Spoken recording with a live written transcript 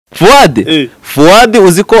Fuadi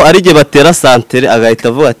uziko ari gihe batera santere agahita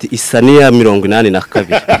avuga ati isa niya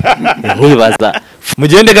 82 nkibaza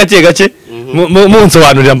mugende gake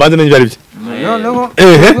munsobanurira mbanze n'ibyo ari byo noneho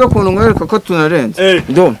byo kuntu ngwereka ko tunarenze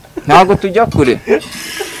ndo ntago tujya kure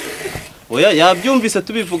oya yabyumvise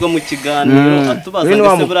tubivuga mu kiganiro atubaza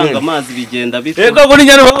ndetse buranga amazi bigenda bito ego buri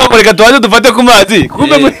nyane bakoreka twaje dufate ku mazi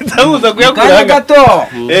kumbe mutahuza kuyakura gato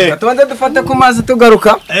tubanze dufate ku mazi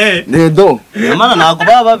tugaruka ndo amana ntago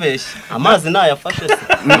bababeshya amazi nayafashe se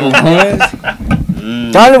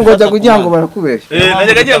cyane ubwo jya kugira ngo barakubeshya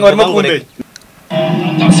najya kagira ngo barimo kumbeshya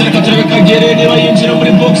Sereka turebe kagere niba yinjira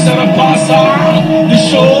muri box arapasa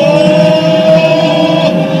isho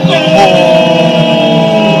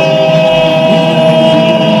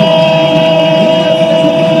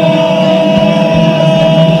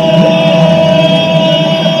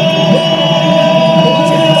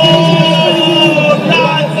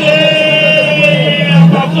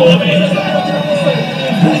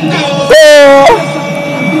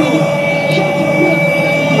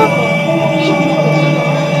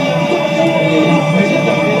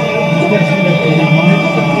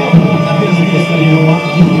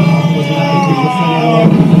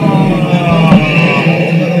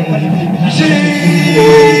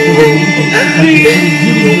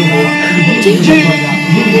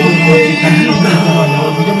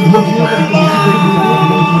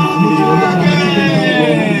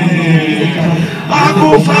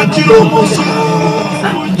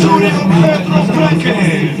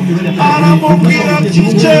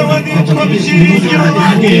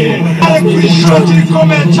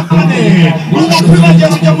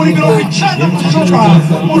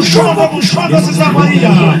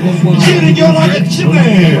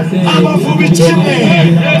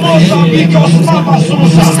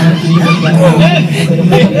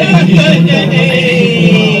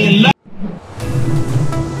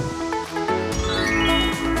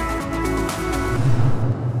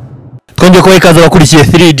Twongeye kuba ikaze abakurikiye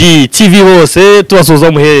 3D TV bose tubasuhuza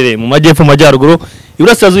umuherere mu majyepfo majyaruguru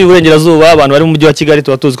iburasirazuba iburengerazuba abantu bari mu mujyi wa Kigali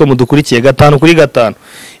tubatuzi ko mudukurikiye 5 kuri 5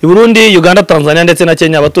 i Burundi Uganda Tanzania ndetse na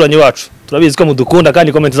Kenya abaturanyi bacu turabizi ko mudukunda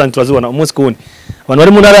kandi comment zanyu turazibona umunsi kundi abantu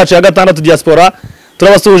bari mu ntara yacu ya 6 diaspora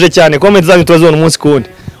turabasuhuje cyane comment zanyu turazibona umunsi kundi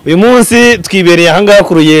uyu munsi twibereye ahanga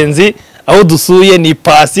ku Ruyenzi aho dusuye ni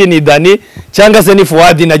Pasi ni Dani cyangwa se ni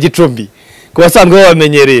Fuadi na Gicumbi kubasanzwe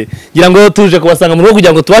babamenyereye ngira ngo tuje kubasanga mu rugo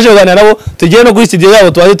kugira ngo tubashe kuganira nabo tugere no kuri studio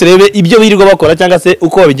yabo twaje turebe ibyo birirwa bakora cyangwa se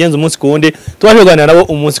uko babigenza umunsi kuwundi tubashe kuganira nabo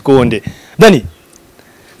umunsi kuwundi Dani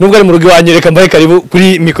nubwo ari mu rugo wanyereka mbaye karibu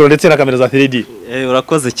kuri micro ndetse na kamera za 3D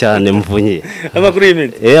urakoze cyane muvunyi amakuru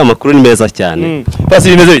y'imeze amakuru ni meza cyane Pasi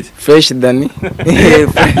bimeze bite fresh Dani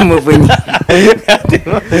muvunyi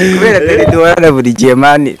kubera tele duhora buri gihe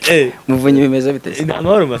mani muvunyi bimeze bite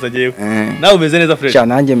amahoro masagiye nawe umeze neza fresh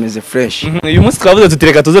cyane nanjye meze fresh uyu munsi twavuze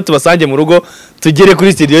tutireka tuze tubasange mu rugo tugere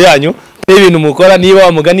kuri studio yanyu ibintu mukora niba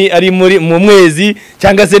wamugani ari muri mu mwezi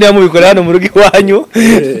cyangwa se niba mubikora hano mu rugo iwanyu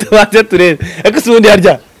tubanze turebe ariko si ubundi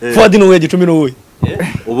harya Fuadi n'uwe Gicumbi n'uwe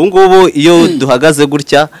ubu ngubu iyo duhagaze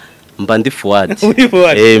gutya mba ndi Fuadi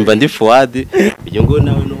mba ndi Fuadi iyo ngo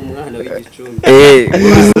nawe no umwana w'Igicumbi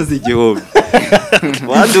usozi igihumbi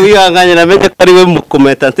Fuadi wihanganye namenye ko ari we mu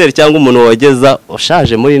commentateur cyangwa umuntu wageza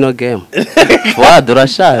ushaje muri no game Fuadi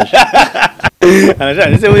urashaje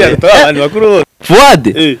arashaje se buriya tuba abantu bakuru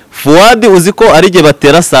Fuadi uziko ari gihe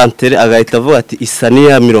batera santere agahita avuga ati isa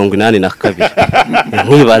niya 82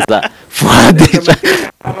 nkibaza Fuadi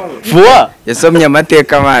yasomye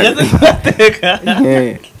amateka mani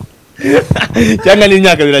cyangwa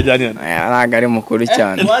n'imyaka birajyana ntago ari mukuru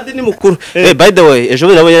cyane Fuadi ni mukuru by the way ejo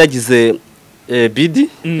nabo yaragize bidi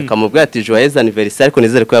akamubwira ati joyeux anniversaire ariko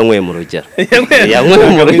nizere ko yanyweye mu rugero yanyweye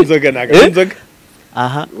mu inzoga inzoga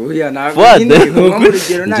aha uya ntabwo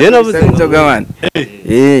je navuze inzoga man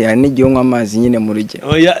yani igihe unywa amazi nyine mu rugero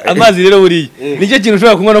oya amazi rero buriye nicyo kintu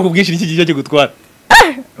ushobora kunywa no kubwinshi n'iki gihe cyo gutwara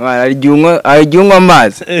ari unywa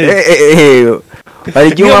amazi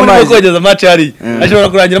ari unywa amazi kogeza match hari ashobora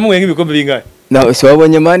kurangira mu nk'ibikombe bingahe na se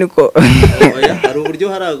wabonye mani ko oya hari uburyo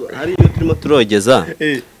hari iyo turimo turogeza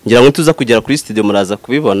ngira ngo tuza kugera kuri studio muraza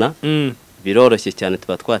kubibona biroroshye cyane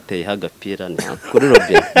tuba twateye hagapira ni kuri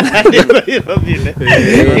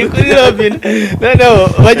robine no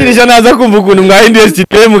bagirisha naza kumva ukuntu mwa industry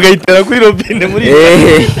mugahitera kuri robine muri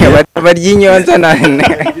baryinyonza nane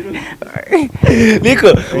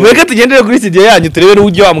niko mweka tugendere kuri studio yanyu turebe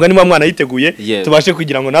n'uburyo wa mugani mwana yiteguye tubashe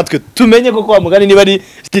kugira ngo natwe tumenye koko wa mugani niba ari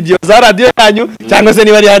studio za radio yanyu cyangwa se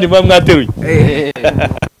niba ari handi mwateruye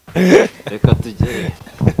reka tugere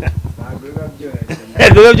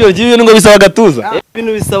Ngo byoroshye ibintu ngo bisaba gatuza.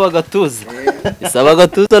 Ibintu bisaba gatuza. Bisaba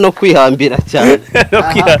gatuza no kwihambira cyane.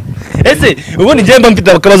 Ese ubundi njye mba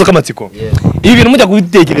mfite akabazo k'amatsiko. Ibi bintu mujya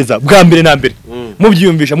kubitekereza bwa mbere na mbere.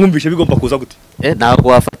 Mwumvishe bigomba kuza gute?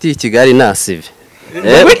 Ntabwo wafatiye Kigali na CV.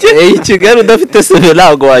 Kigali udafite CV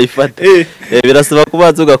ntabwo wayifata. Birasaba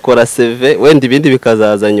kubanza ugakora CV wenda ibindi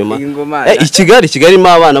bikazaza nyuma. Kigali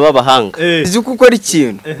ma abana b'abahanga. Uzi uko ukora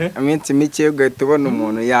ikintu iminsi mike ugahita ubona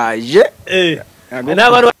umuntu yaje.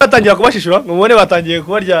 N'abantu batangira kubashishura mubone batangiye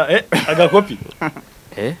kubarya agakopi.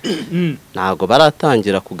 Ntabwo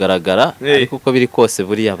baratangira kugaragara ariko uko biri kose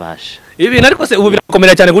buriya basha. Ibi ariko se ubu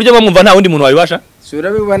birakomera cyane kuryo bamwumva nta wundi muntu wabibasha.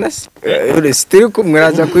 Sura bibona stiri ko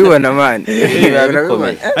mwaraza kubibona man.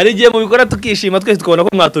 Ari giye mu bikora tukishima twese tukabona ko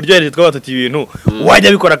mwaturyohereje twaba tuti ibintu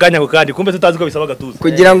wajya bikora kanya ko kandi kumbe tutazi ko bisaba gatuza.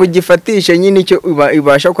 Kugira ngo gifatishe nyine icyo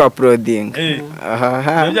ibasha kwa uploading.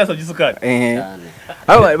 Byasabye isukari.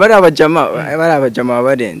 Bari abajama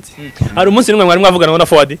barenze. Hari umunsi nimwe mwari mwavugana na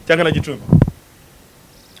Fuadi cyangwa na Gicumbi.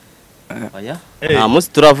 Nta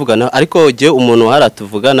munsi turavugana ariko je umuntu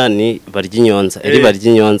haratuvugana ni Baryinyonza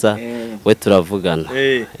Baryinyonza we turavugana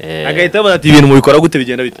agahita abona ati ibintu mubikora gute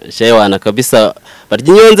bigenda bite shewana kabisa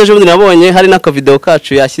Baryinyonza je nabonye hari n'aka video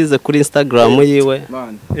kacu yashyize kuri Instagram yiwe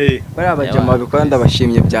bari abajama bikora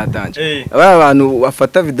ndabashimye byatanje aba abantu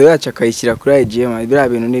bafata video yacu akayishyira kuri IGM bira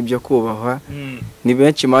bintu nibyo kubahwa ni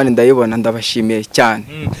benshi mani ndayibona ndabashimiye cyane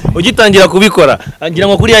ugitangira kubikora ngira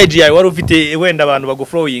ngo kuri IGI wari ufite wenda abantu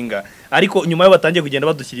baguflowinga ariko nyuma yo batangiye kugenda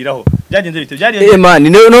badushyiriraho byagenze bite byari man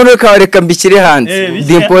none kareka mbikire hanze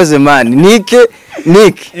dimpose man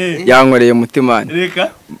Nick yankoreye umutima reka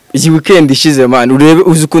iyi weekend ishize man urebe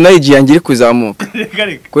uzi ukuntu IGI yangira kuzamuka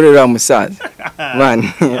kurera musaza man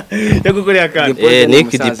yagukoreye akandi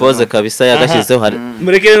Nick dimpose kabisa yagashyizeho hari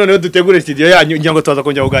mureke none dutegure studio yanyu ngira ngo tuzaza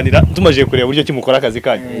kongera kuganira tumaje kureba buryo kimukora akazi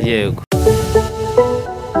kanyu yego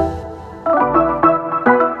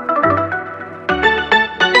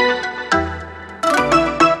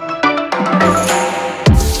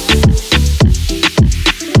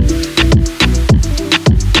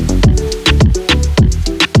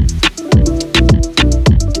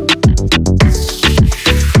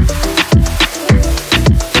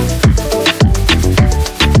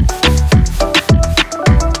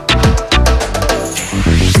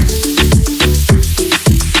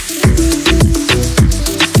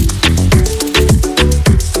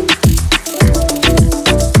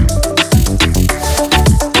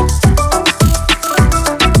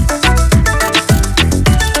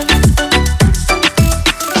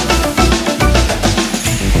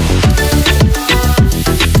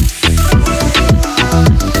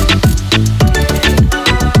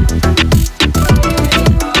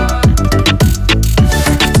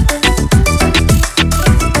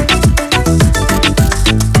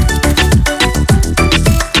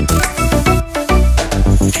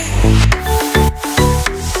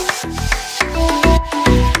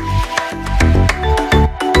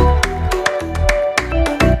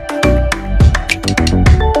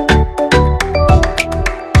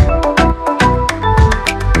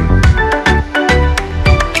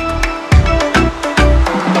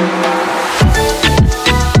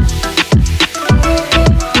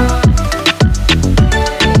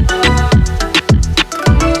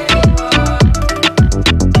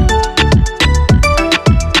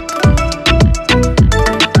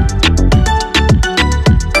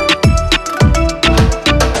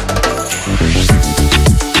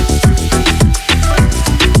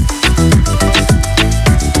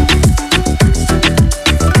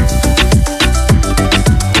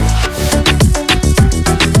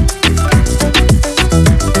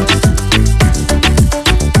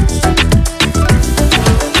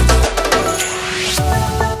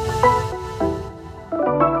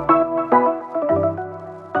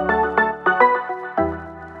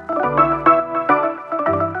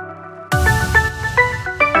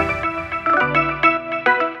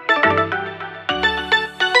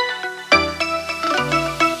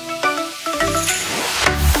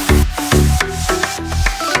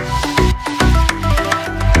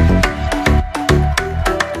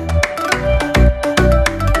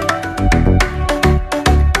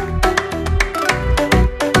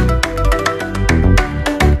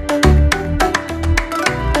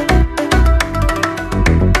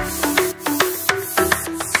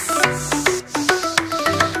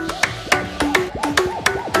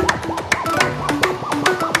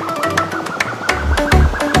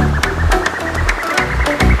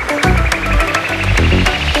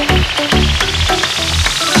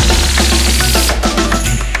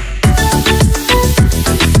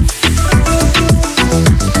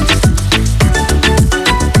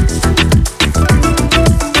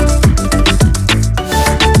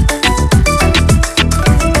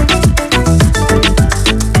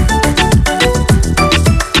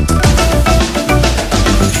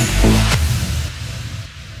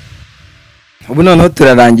ubu noneho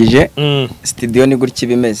turarangije studio ni gutya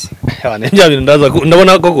ibimeze bya bintu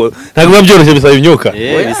ndabona koko ntabwo biba byoroshye bisaba imyuka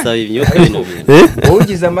bisaba imyuka bino bintu wowe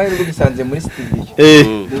ugize amahirwe ubisanze muri studio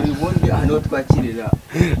ubundi hano twakirira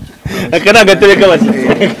aka ni agatebe k'abashyitsi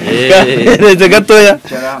kareze gatoya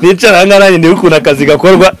nicara aha ngaha nanjye ndebe ukuntu akazi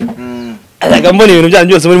gakorwa mbona ibintu byanyu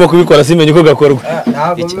byose murimo kubikora simenye uko gakorwa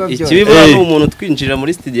ikibibura ni umuntu twinjira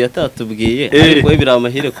muri studio atatubwiye ariko biri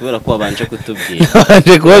amahire kubera ko wabanje kutubwira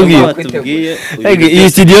wabanje kubabwira iyi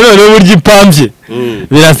studio noneho burya ipambye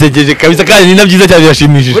birasekeje kabisa kandi ni na byiza cyane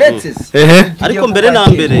birashimishije ariko mbere na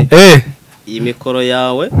mbere iyi mikoro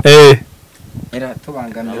yawe era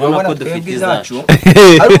tubangamira urabona ko dufite izacu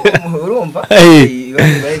urumva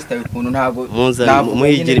bayisitaye ukuntu ntabwo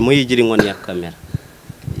muyigira inkoni ya kamera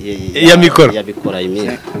ya mikoro yabikora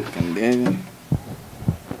imwe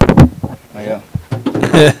aya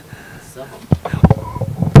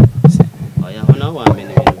aya hona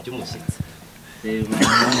wamene ibintu by'umushyitsi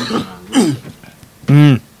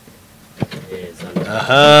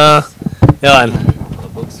aha yana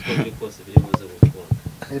box ko biri kose biri buze gukunda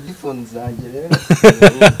headphones zanjye rero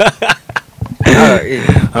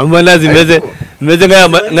ambona zimeze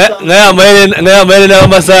nk'aya mayere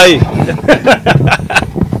n'amasayi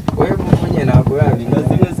wewe mufunye ntabwo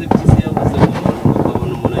ingazi mwese by'isi yavuze ko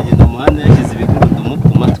ukabona umuntu agenda mu muhanda yagize ibigurudumu ku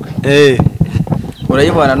matwi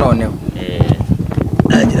urayibona noneho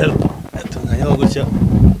agira atunganya gutya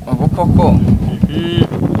ubu koko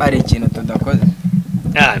ari ikintu tudakoze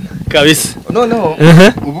kabisa noneho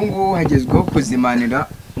ubu ngubu hagezweho kuzimanira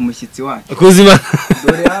umushyitsi wacu kuzima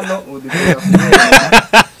dore hano udufira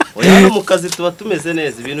hano mu kazi tuba tumeze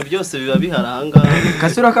neza ibintu byose biba bihari ahangaha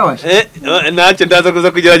kasura kabasha ntacyo ndaza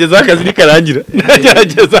kuza kugerageza akazi nikarangira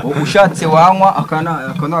nagerageza ushatse wanywa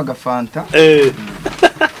akana agafanta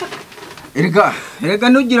erega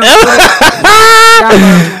nugira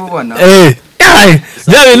ubona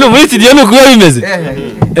bya bintu muri studio ni uko biba bimeze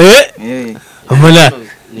mbona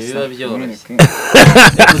nibiba byoroshye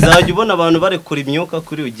uzajya ubona abantu barekura imyuka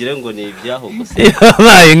kuri ugire ngo ni ibyaho gusa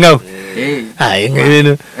babaye nkawe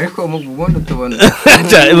nk'ibintu ariko mu bundi tubona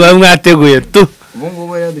mwateguye tu ubu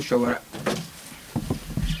ngubu rero dushobora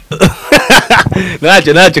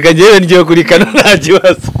ntacyo kagiye ngiye kuri kano nta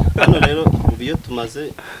kibazo hano rero ubu iyo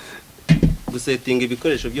tumaze gusetinga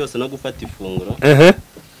ibikoresho byose no gufata ifunguro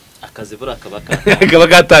akazi bura kaba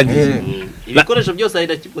katangiye ibikoresho byose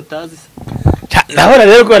ahita kimutazi ndabona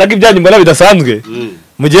rero kubera ko ibyanyu mbona bidasanzwe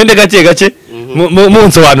mugende gake gake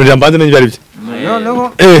munsobanurira mbanze n'ibyo ari byo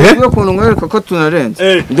noneho ukuntu mwereka ko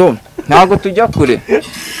tunarenze ntabwo tujya kure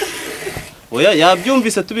oya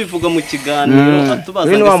yabyumvise tubivuga mu kiganiro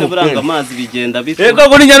atubaza ndetse buranga amazi bigenda bite ego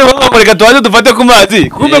muri nyano reka tubanze dufate ku mazi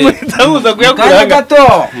kumbe muhitabuza kuyakura gato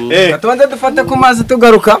tubanze dufate ku mazi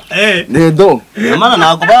tugaruka redo amana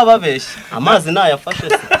ntago baba babeshya amazi nayafashe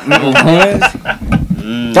se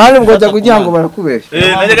cyane ubwo jya kugira ngo barakubesha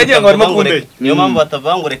najyaga ngira ngo barimo kumbesha niyo mpamvu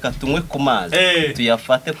batavuga ngo reka tunywe ku mazi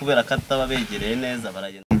tuyafate kubera ko ataba begereye neza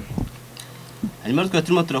baragenda hanyuma twe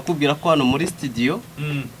turimo turakubwira ko hano muri studio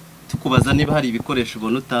tukubaza niba hari ibikoresho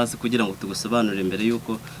ubona utazi kugira ngo tugusobanurire mbere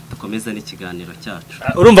yuko dukomeza n'ikiganiro cyacu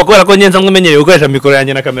urumva kubera ko nyenza nk'umenyereye gukoresha mikoro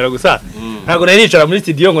yanjye na kamera gusa ntabwo nari nicara muri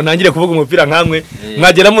studio ngo ntangire kuvuga umupira nkamwe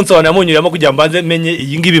mwagera munsobanurira munyuriramo kugira mbanze menye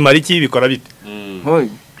iyi ngibi bimara iki bikora bite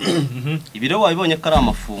ibi rero wabibonye ko ari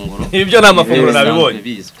amafunguro ibyo ni amafunguro nabibonye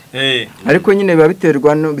ariko nyine biba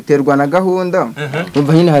biterwa na gahunda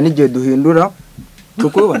umva nyine hari n'igihe duhindura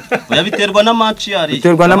tukubona oya biterwa na match yari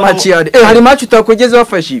biterwa na match yari hari match utakogeza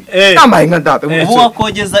wafashe ibi amaye nka data ubu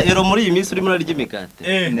wakogeza ero muri iyi minsi uri muri ry'imigate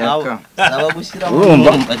nawe gushyira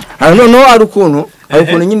no hari ukuntu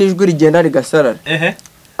nyine ijwi rigenda rigasarara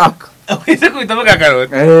aka wese kuhitamo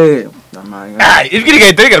kakaroti ijwi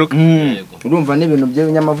rigahita rigaruka urumva n'ibintu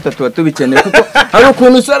by'ibinyamavuta tuba tubikeneye kuko hari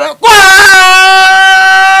ukuntu usara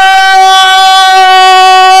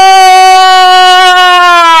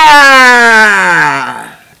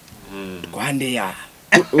Rwanda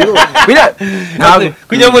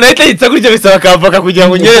kugira ngo nahita yitsa gutya bisaba akavaka kugira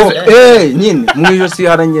ngo unyereze nyine mu ijosi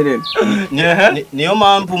haranyerera niyo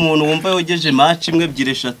mpamvu umuntu wumva yogeje match imwe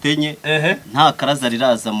ebyiri eshatu enye nta karaza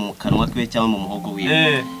riraza mu kanwa kwe cyangwa mu muhogo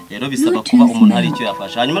wiwe rero bisaba kuba umuntu hari icyo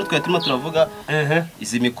yafasha hanyuma twe turimo turavuga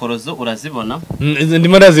izi mikoro zo urazibona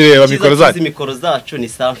ndimo ndazireba mikoro zacu izi mikoro zacu ni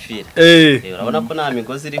sans fil urabona ko nta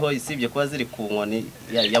migozi iriho isibye kuba ziri ku nkoni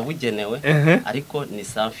yabugenewe ariko ni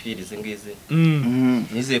sans fil izi ngizi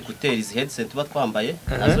nize kuteri izi headset tuba twambaye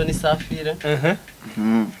nazo ni sans fil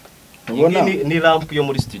ni lamp yo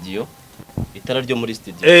muri studio itara ryo muri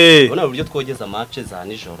studio ubona uburyo twogeza match za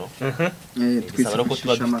nijoro bisaba ko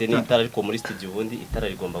tuba dufite n'itara ariko muri studio ubundi itara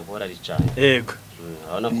rigomba guhora ricanye yego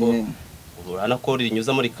urabona ko urana ko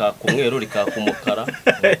rinyuza muri ka kumweru rikaka umukara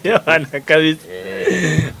Yana kabisa.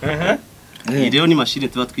 rero ni machine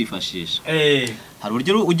tuba twifashisha hari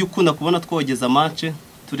uburyo ujya ukunda kubona twogeza match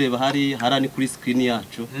tureba hari kuri screen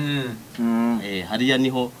yacu hariya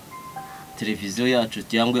niho televiziyo yacu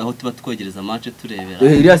cyangwa aho tuba twogereza match turebera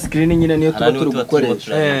iriya screen nyine niyo tuba turi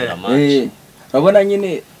gukoresha urabona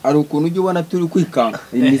nyine ari ukuntu ujya ubona turi kwikanga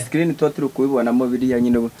iyi screen tuba turi kubibonamo biriya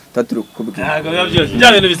nyine tuba turi kubwira ntago byose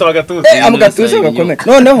bya bintu bisaba gatuza amugatuza gakomeye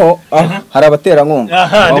noneho hari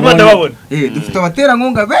abaterankunga ndimo ndababona dufite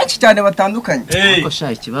abaterankunga benshi cyane batandukanye ko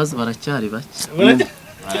sha ikibazo baracyari bake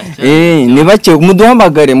ni bake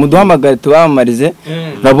muduhamagare tubamamarize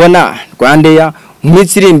urabona Rwanda mu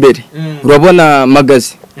minsi iri imbere urabona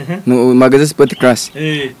magaze sport class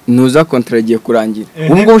nuza contrat igiye kurangira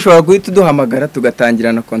ubwo ushobora guhita uduhamagara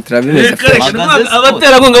tugatangirana contrat bimeze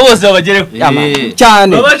abaterankunga bose babagereho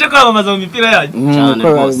cyane babaje kwamamaza mu mipira yanyu cyane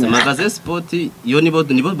rwose magaze sport iyo nibo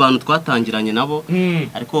bantu twatangiranye nabo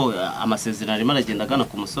ariko amasezerano arimo aragenda agana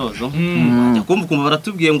ku musozo ajya kumva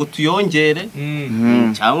baratubwiye ngo tuyongere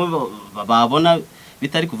cyangwa babona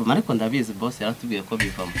bitari kuva ariko ndabizi boss yaratubwiye ko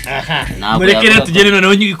bivamo mureke rero tugere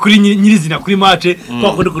noneho kuri nyirizina kuri match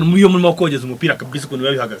twakunda ukuntu muri yo murimo kogeza umupira kabisa ukuntu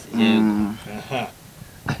biba bihagaze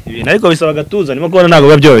ibintu ariko bisaba gatuza nimo kubona ntago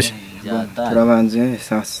babyoroshye turabanze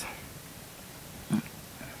sasa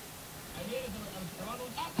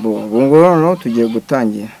ngo tugiye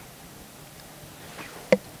gutangira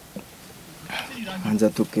hanza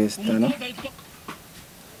tukestana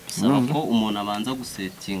saba ko umuntu abanza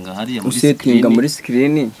gusetinga hariya muri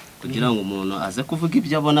screen kugira ngo umuntu aze kuvuga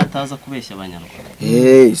ibyo abona ataza kubeshya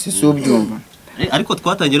abanyarwanda si ubyumva ariko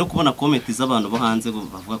twatangiye no kubona comment z'abantu bo hanze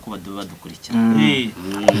bavuga ko badukurikira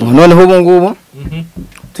noneho ubu ngubu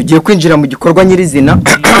tugiye kwinjira mu gikorwa nyirizina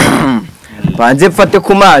banze mfate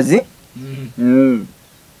ku mazi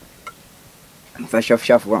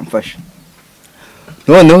mfasha wamfasha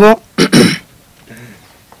noneho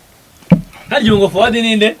Hagiye ngo Fuadi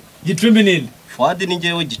ninde Gicumbi ninde Fuadi ni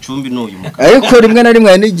ngewe Gicumbi n'uyu mugabo ariko rimwe na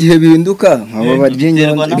rimwe n'igihe bihinduka nkabo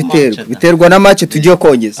baryinyo biterwa na match tugiye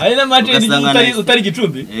kogeza ari na match utari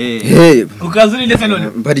Gicumbi ukazuri ndetse none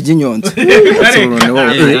bary'inyonzo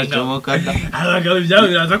abagabo byabo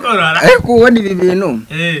biraza korora ariko ubona ibi bintu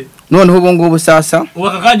noneho ubu ngubu sasa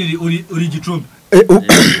ubakakanyiri uri Gicumbi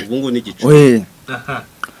ubu ngubu ni Gicumbi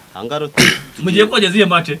angaro mugiye kogeza iyo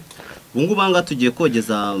match ubu ngubu anga tugiye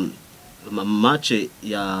kogeza match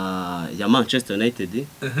ya Manchester United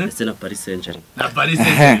ndetse na Paris Saint-Germain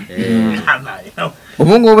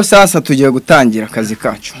ubu ngubu sasa tugiye gutangira akazi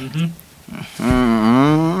kacu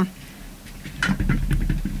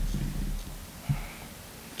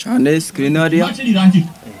cyane screen hariya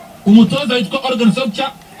umutoza witwa Organ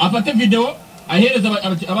Sopcha afate video ahereza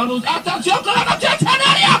abantu attention kana cyane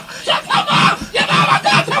hariya cyakama yababa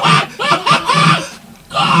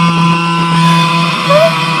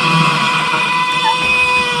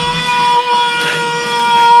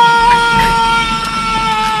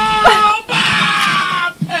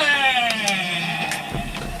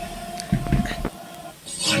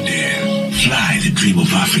Fly the dream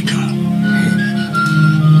of Africa.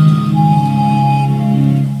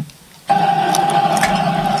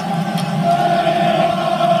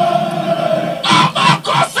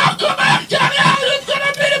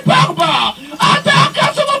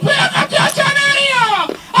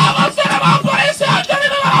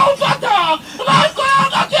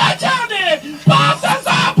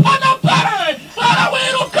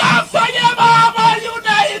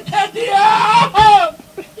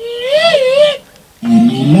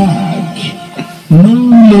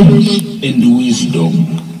 Knowledge and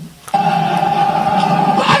wisdom.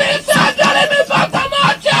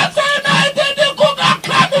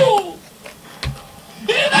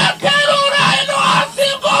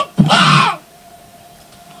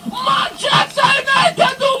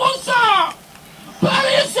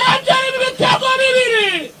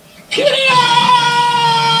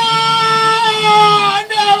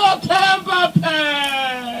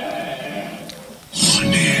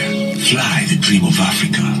 Fly the dream of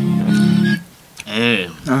Africa.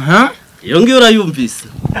 Iyo ngiyo urayumvise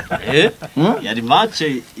yari match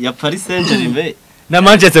ya Paris Saint-Germain na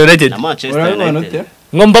Manchester United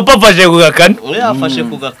ngo Mbappe afashe kugakana yafashe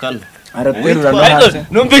kugakana araterura naze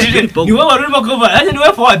numvishije niwe wari urimo kuva anye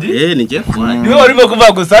niwe Fuadi ni ngiye Fuadi niwe wari urimo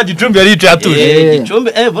kuva gusa Gicumbi yari yicaye atuje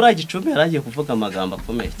Gicumbi bura Gicumbi yaragiye kuvuga amagambo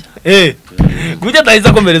akomeye kujya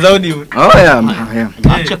atahiza komerezaho niwe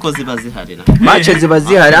match ko ziba ziharira match ziba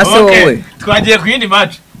zihari ase wowe twagiye ku yindi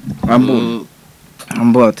match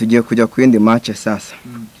ambo tugiye kujya ku yindi match sasa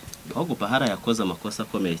ahubwo Bahara yakoze amakosa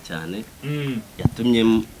akomeye cyane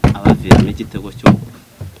yatumye abaviramo igitego cyo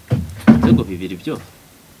ibitego bibiri byo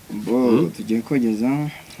tugiye kogeza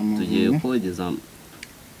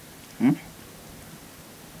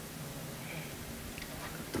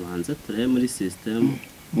tubanze turebe muri system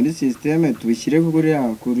tubishyire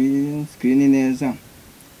kuri screen neza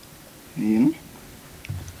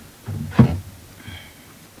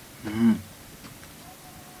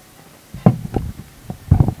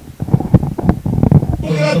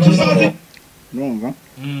Numva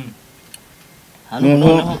hano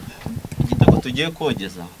noneho igitego tugiye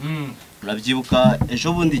kogeza urabyibuka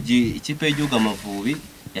ejo bundi ikipe y'igihugu Amavubi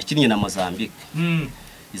yakinnye na Mozambique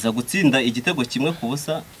iza gutsinda igitego kimwe ku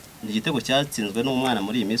busa ni igitego cyatsinzwe n'umwana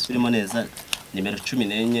muri iyi minsi urimo neza nimero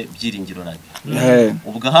 14 Byiringiro Rage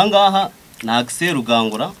ubwo ahangaha na Axel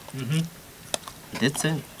Rugangura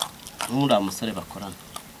ndetse n'umuri amusore bakorana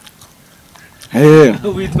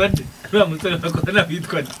witwa nde uriya musore bakorana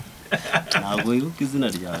witwa nde ntabwo yibuka izina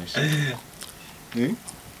ryawe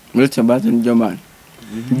muri Tabata ni Jomani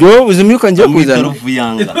byo uzimyuka ngiye kuzana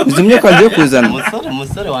uzimyuka ngiye kuzana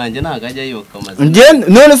umusore wanjye ntago ajya yibuka amazina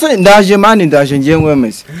none se ndaje mani ndaje ngiye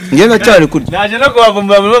ngwemeze ngiye ndacyari kurya ndaje no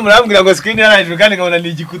kubavumbura muri murambwira ngo screen yarajwe kandi nkabona ni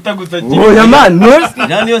igikuta gusa oya mani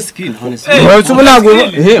niyo screen honest ubu ntabwo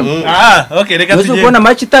okay reka tugende ubona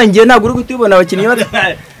match itangiye ntabwo uri gutubona abakinnyi bari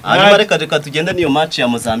hanyuma reka tugenda niyo match ya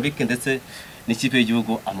Mozambique ndetse n'ikipe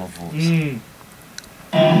y'igihugu Amavubi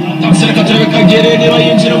Reka turebe Kagere niba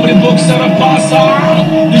yinjira muri box arapasa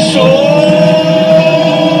isho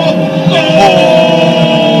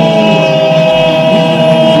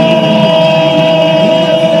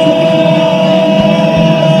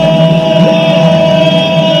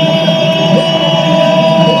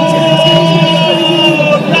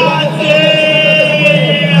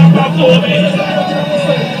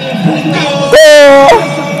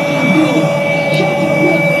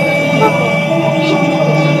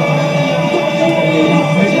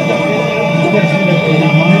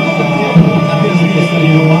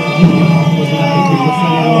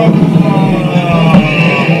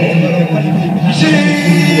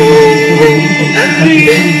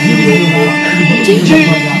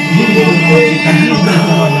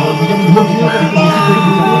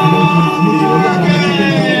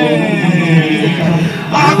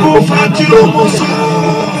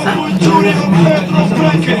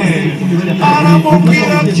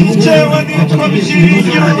aramubwira ati njyewe nitwa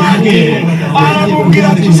Byiringiro Rage aramubwira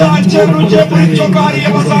ati uzagenda ujye muri Togari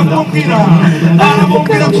bazakubwira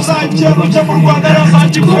aramubwira ati uzagenda ujye mu Rwanda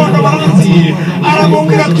bazakikubona barazi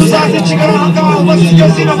aramubwira ati uzaze i Kigali ahangaha basiryo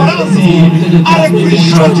zina barazi ari ku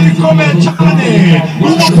ishoti rikomeye cyane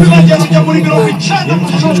umupira uragenda ujya muri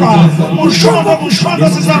 90 mushonga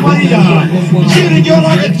za Mariya Byiringiro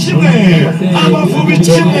Rage kimwe Amavubi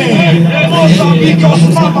kimwe Mozambique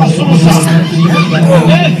basubasubiza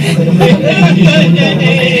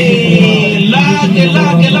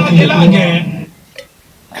lage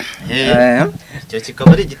icyo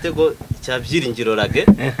kikaba ari igitego cya Byiringiro Rage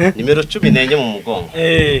nimero 14 mu mugongo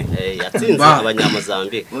yatsinze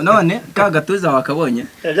abanyamozambique none ka gatuza wakabonye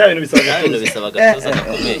bya bintu bisaba gatuza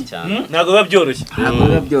gakomeye cyane ntago biba byoroshye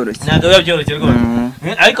rwose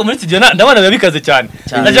ariko muri studio ndabona biba bikaze cyane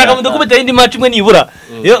ndashaka mu dokumenta y'indi match imwe nibura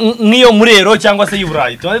nk'iyo murero cyangwa se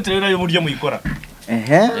y'Iburayi tubanze turebe nayo buryo muyikora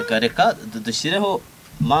reka dushyireho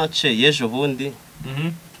match y'ejo bundi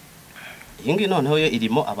iyi ngiyi noneho yo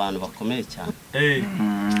irimo abantu bakomeye cyane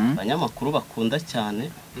abanyamakuru bakunda cyane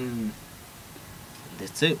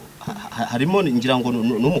ndetse harimo ngira ngo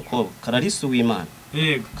n'umukobwa Kararisi Uwimana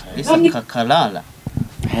Kararisi Kakarara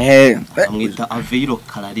amwita Aveiro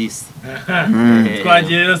Kararisi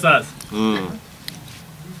twagiye rero sasa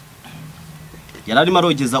yararimo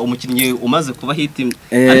arogeza umukinnyi umaze kuba hiti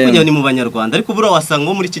ariko njye ni mu banyarwanda ariko bura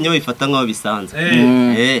wasanga muri Kenya bayifata nk'aho bisanzwe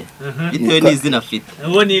bitewe n'izina afite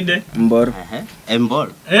uwo ninde Mboro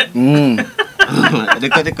Mboro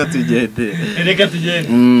reka tugende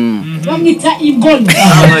bamwita Ingoni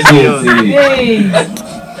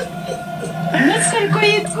ndetse ariko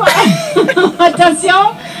yitwa attention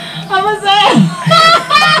amaze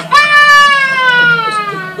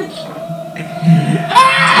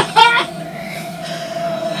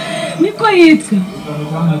niko yitwa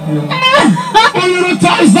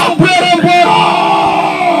Urutaza Mboro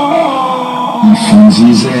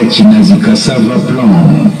nziza ya kinazi cassava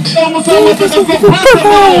plant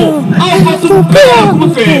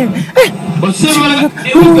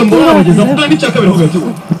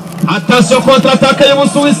attention contre-attaque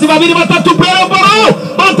y'Ubusuwisi babiri batatu Mboro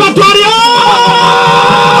batatoria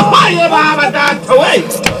aye baba data we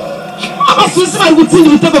Abasuwisi bari gutsinda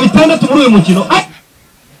ibitego bitandatu muri uyu mukino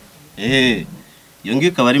iyo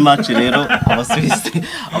ngiyo ikaba ari match rero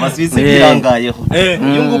abasuwisi birangayeho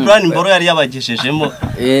iyo ngo Brian Mboro yari yabageshejemo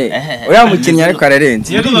oya mukinnyi ariko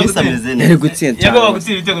ararenze yari gutsinda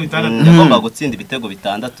yagomba gutsinda ibitego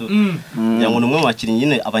bitandatu yango numwe mu bakinnyi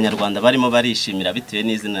nyine abanyarwanda barimo barishimira bitewe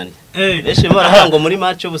n'izina rye benshi baravuga ngo muri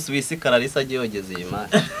match y'Ubusuwisi Kararisa agiye yogeze iyi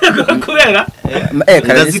match kubera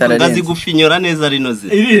Kararisa ngazi gufinyora neza rinoze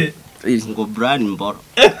ngo Brian Mboro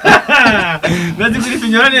ngazi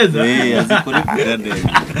gufinyora neza azikuri neza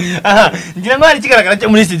ngira ngo hari kigaragara cyo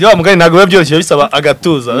muri studio mugani ntago biba byoroshye bisaba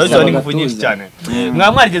agatuza bisaba n'ingufu nyinshi cyane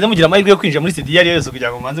mwamwarigeze mugira amahirwe yo kwinjira muri studio yari yose kugira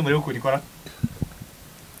ngo manze muri uko ikora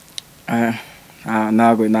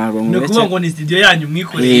ntago no kuba ngo ni studio yanyu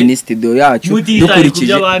mwikoreye ni studio yacu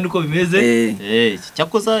dukurikije abantu uko bimeze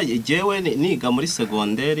cyakoza jewe niga muri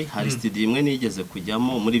secondaire hari studio imwe nigeze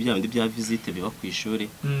kujyamo muri bya bindi bya visite biba ku ishuri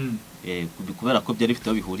kubera ko byari bifite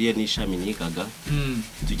aho bihuriye n'ishami nigaga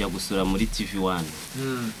tujya gusura muri TV1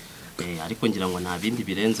 ariko ngira ngo nta bindi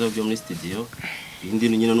birenzeho byo muri studio ibindi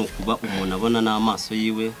nyine no kuba umuntu abona n'amaso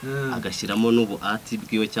yiwe agashyiramo n'ubu art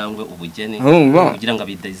bwiwe cyangwa ubugene kugira ngo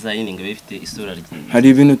abidesigning bifite isura rye hari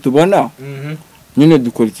ibintu tubona nyine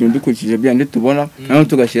dukora ikintu dukurikije byandi tubona naho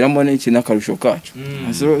tugashyiramo n'iki n'akarusho kacu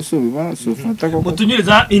so bibana so fata ko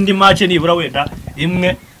mutunyuriza indi match nibura wenda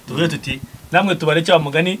imwe tuvuye tuti namwe tubareke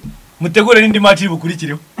bamugani mutegure n'indi match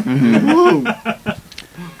y'ubukurikireho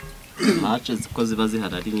match ziko ziba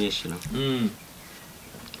ziharari nyinshi na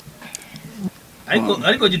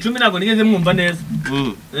ariko Gicumbi ntago nigeze mwumva neza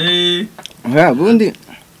bundi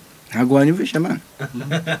ntago wanyumvisha man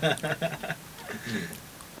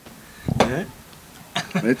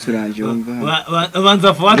Beturaje umva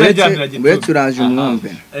banza Fuadi ajyamira Gicumbi Beturaje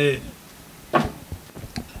umwumve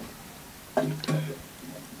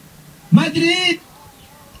Madrid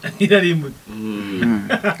irarimbuye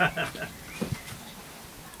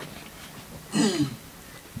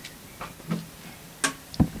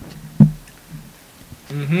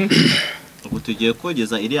ubu tugiye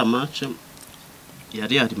kogeza iriya match ya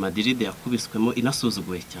Real Madrid yakubiswemo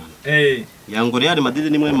inasuzuguye cyane yango Real Madrid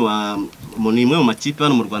nimwe mu makipe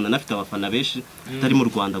hano mu Rwanda nafite abafana benshi atari mu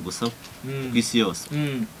Rwanda gusa kwisi yose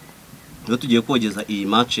niyo tugiye kogeza iyi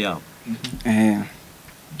match yabo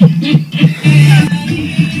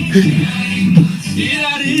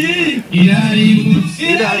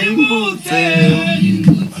irarimbutse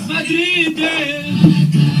Madrid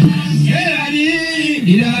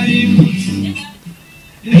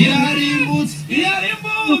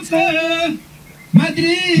irarimbutse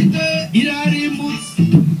Madrid irarimbutse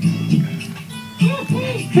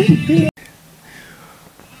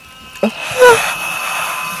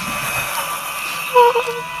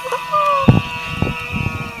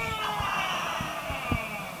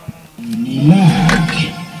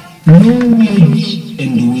knowledge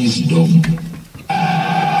and wisdom.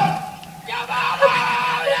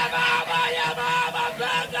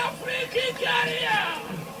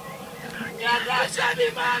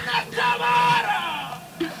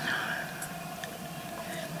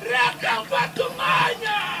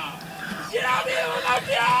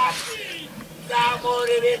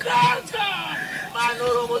 Muri biganza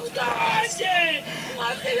manuru mutkaje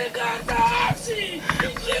matele ganza hasi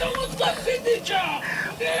ngiro mutkafidicha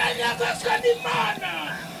ngera nyagasa ni mana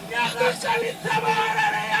nyagasa ni tabara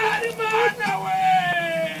yari mana we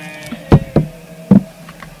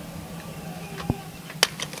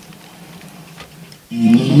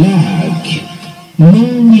Lack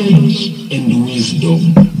knowledge and wisdom.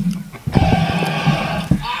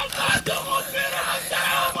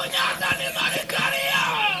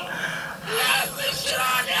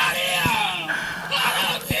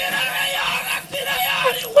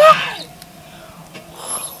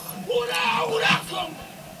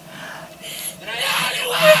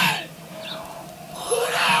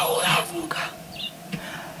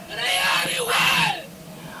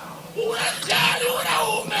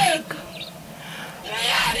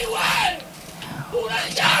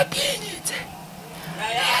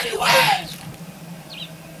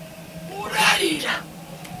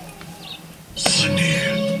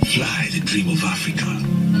 Sunday, fly the dream of Africa.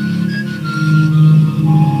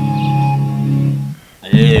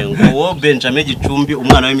 Ngo Benjamin Gicumbi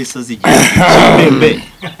umwana w'imisozi igipembe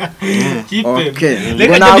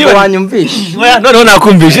ngo ntabwo wanyumvisha no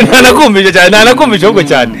nakumvishe cyane nakumvishe ahubwo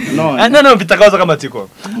cyane no mfite akabazo k'amatsiko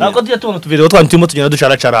ntabwo tujya tubona tuvideo turimo tugenda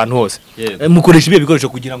dusharacara ahantu hose mukoresha ibihe bikoresho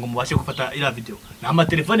kugira ngo mubashe gufata iriya video ni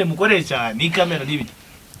amatelefone mukoresha ni kamera n'ibiki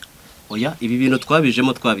oya ibi bintu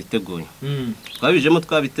twabijemo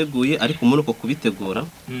twabiteguye ariko muri uko kubitegura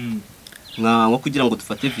nko kugira ngo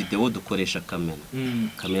dufate video dukoresha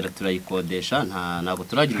kamera turayikodesha ntabwo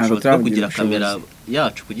turagira ubushobozi bwo kugira kamera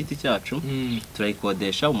yacu ku giti cyacu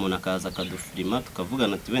turayikodesha umuntu akaza akadufilima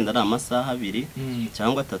tukavugana ati wenda ari amasaha 2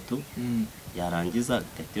 cyangwa 3 yarangiza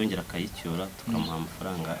agahita yongera akayicyura tukamuha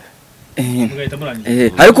amafaranga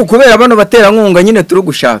ariko kubera bano baterankunga nyine turi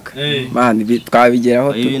gushaka bandi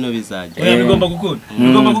twabigeraho ibintu bizajya bigomba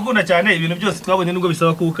gukunda cyane ibintu byose twabonye nubwo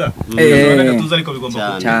bisaba kuka tuza ariko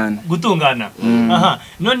bigomba gutungana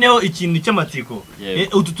noneho ikintu cy'amatsiko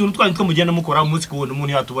utu tuntu twanyu two mugenda mukora umunsi ku wundi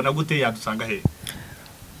umuntu yatubona gute yadusanga he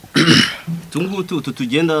tungutu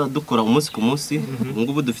tugenda dukora umunsi ku munsi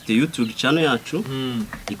ngubu dufite YouTube channel yacu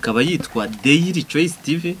ikaba yitwa Daily Choice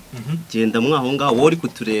TV genda mwaho ngaho wori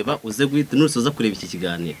kutureba uze guhita nusoza kureba iki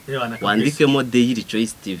kiganiro wandikemo Daily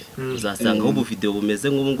Choice TV uzasanga ubu video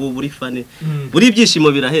bumeze ngubu buri fane buri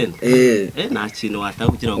ibyishimo birahenda nta kintu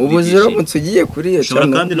watanga kugira ngo ubu zero mutsugiye kuri iyo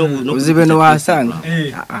channel kandi no uzibe no wasanga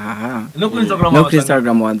no kuri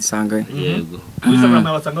Instagram wadusanga yego kuri Instagram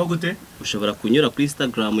wasanga gute ushobora kunyura kuri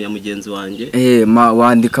Instagram ya mugenzi wanjye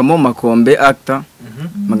wandikamo Makombe actor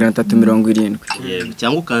 370 yego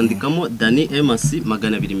cyangwa ukandikamo Dani MC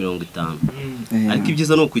 250 ariko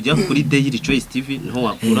ibyiza no kujya kuri Daily Choice TV niho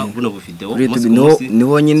wakura buno video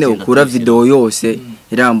niho nyine ukura video yose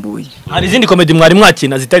irambuye hari izindi comedy mwari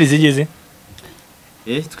mwakina zitari zigeze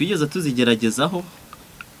twigeze tuzigeragezaho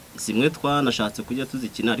zimwe twanashatse kujya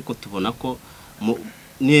tuzikina ariko tubona ko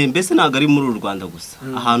ni mbese ntago ari muri Rwanda gusa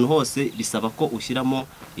ahantu hose bisaba ko ushyiramo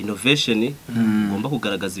innovation ugomba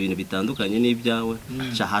kugaragaza ibintu bitandukanye n'ibyawe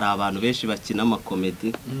hari abantu benshi bakina ama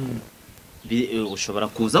comedy ushobora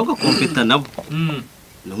kuza ugakompeta nabo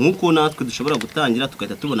nkuko natwe dushobora gutangira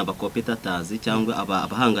tugahita tubona abakompetatazi cyangwa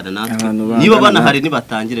abahangana natwe niba banahari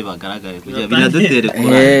nibatangire bagaragare kugira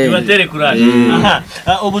binadutere kuranje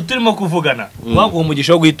ubu turimo kuvugana waguha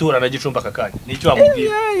umugisha wo guhiturana Gicumbi akakanya nicyo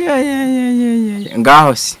wamubwira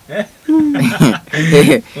ngaho si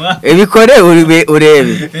ibikore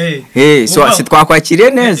urebe so si twakwakiriye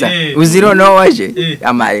neza uziro no waje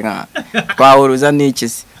amaye nka twahuruza n'iki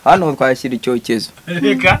se hano twashyira icyokezo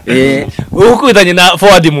reka ukubitanye na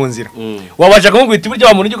Fuadi mu nzira wabasha kumubwita buryo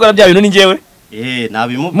wa muntu ugikora bya bintu ni ngewe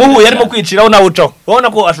muhuye arimo kwiciraho nawe ucaho ubona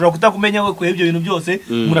ko ashobora kutakumenya we kwebyo bintu byose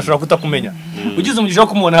umuntu ashobora kutakumenya ugize umugisha wo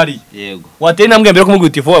kumubona hari yego wateye intambwe mbere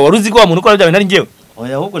kumubwita ifu wari uzi ko wa muntu ukora bya bintu ari ngewe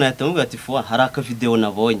oya ahubwo nahita mubwira ati Fuwa hari aka video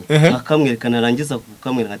nabonye akamwerekana arangiza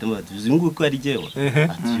kukamwereka ati mubwira uzi nguko ari ngewe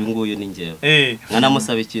ati uyu nguyu ni ngewe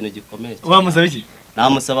nkanamusaba ikintu gikomeye wamusaba iki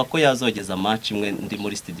namusaba ko yazogeza match imwe ndi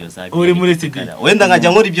muri studio zabi uri muri studio wenda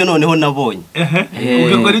nkajya nkora ibyo noneho nabonye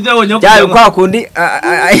ugakora ibyo abonye cyane kwa kundi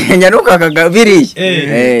nyaruka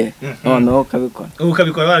kagabiriye no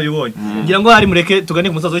ukabikora barabibonye ngira ngo hari mureke tugane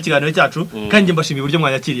ku musazo w'ikiganiro cyacu kandi mbashimiye uburyo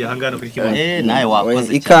mwanyakiriye ahangana kuri kibazo nawe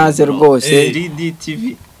wakoze ikaze rwose 3D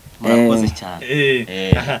TV murakoze cyane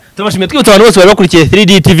tubashimiye twibutsa abantu bose bari bakurikiye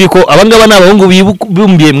 3D TV ko abangaba n'abahungu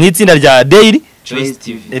bibumbiye mu itsinda rya Daily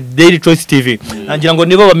Choice TV ngira ngo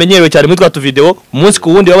nibo bamenyerewe cyane muri twa video umunsi ku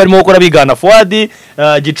wundi baba barimo gukora bigana Fuadi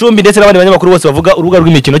Gicumbi ndetse n'abandi banyamakuru bose bavuga urubuga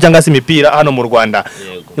rw'imikino cyangwa se imipira hano mu Rwanda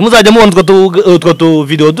nimuzajya mubona utwo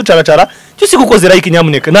video ducaracara cyose gukoze like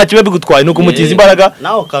nyamuneka nta kibe bigutwaye nuko mutiza imbaraga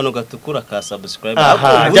naho kantu gatukura ka subscribe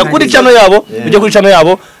jya kuri channel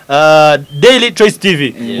yabo Daily Choice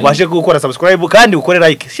TV ubashe gukora subscribe kandi ukore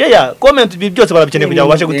like share comment byose barabikeneye kugira ngo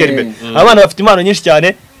ubashe gutera imbere abana bafite impano nyinshi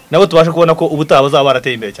cyane nabo tubasha kubona ko ubutaha bazaba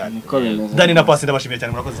barateye imbere cyane Dani na Pasi ndabashimiye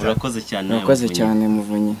cyane murakoze cyane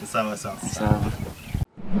muvunyi sawa sawa